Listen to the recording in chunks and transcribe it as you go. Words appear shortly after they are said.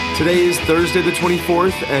Today is Thursday the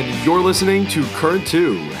 24th, and you're listening to Current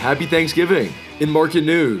 2. Happy Thanksgiving. In market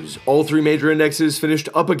news, all three major indexes finished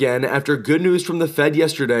up again after good news from the Fed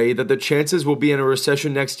yesterday that the chances we'll be in a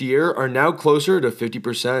recession next year are now closer to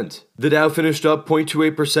 50%. The Dow finished up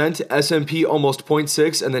 0.28%, S&P almost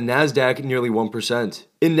 0.6%, and the Nasdaq nearly 1%.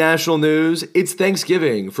 In national news, it's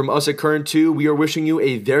Thanksgiving. From us at Current 2, we are wishing you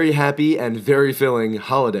a very happy and very filling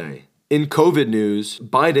holiday. In COVID news,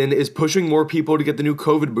 Biden is pushing more people to get the new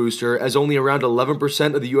COVID booster as only around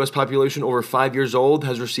 11% of the U.S. population over 5 years old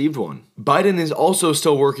has received one. Biden is also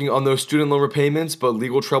still working on those student loan repayments, but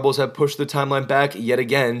legal troubles have pushed the timeline back yet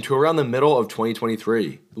again to around the middle of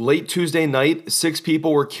 2023. Late Tuesday night, 6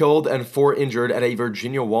 people were killed and 4 injured at a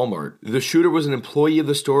Virginia Walmart. The shooter was an employee of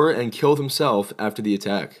the store and killed himself after the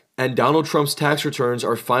attack. And Donald Trump's tax returns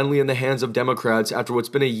are finally in the hands of Democrats after what's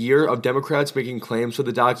been a year of Democrats making claims for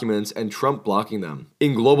the documents and Trump blocking them.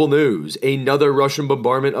 In global news, another Russian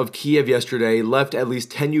bombardment of Kiev yesterday left at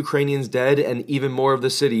least 10 Ukrainians dead and even more of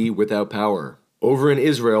the city without power. Over in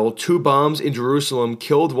Israel, 2 bombs in Jerusalem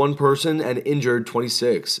killed 1 person and injured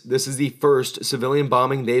 26. This is the first civilian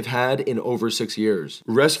bombing they've had in over 6 years.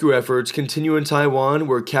 Rescue efforts continue in Taiwan,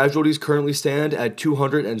 where casualties currently stand at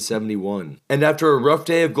 271. And after a rough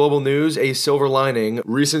day of global news, a silver lining,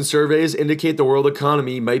 recent surveys indicate the world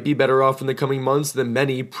economy might be better off in the coming months than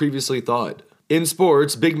many previously thought. In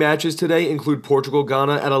sports, big matches today include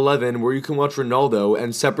Portugal-Ghana at 11, where you can watch Ronaldo,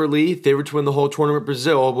 and separately, favorite to win the whole tournament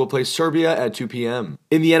Brazil will play Serbia at 2 p.m.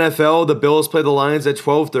 In the NFL, the Bills play the Lions at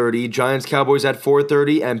 12:30, Giants-Cowboys at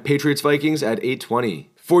 4:30, and Patriots-Vikings at 8:20.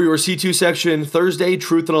 For your C2 section, Thursday,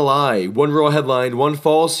 Truth and a Lie. 1 real headline, 1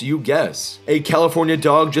 false, you guess. A California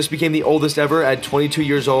dog just became the oldest ever at 22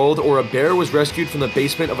 years old, or a bear was rescued from the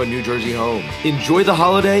basement of a New Jersey home. Enjoy the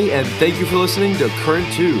holiday, and thank you for listening to Current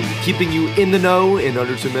 2, keeping you in the know in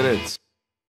under 2 minutes.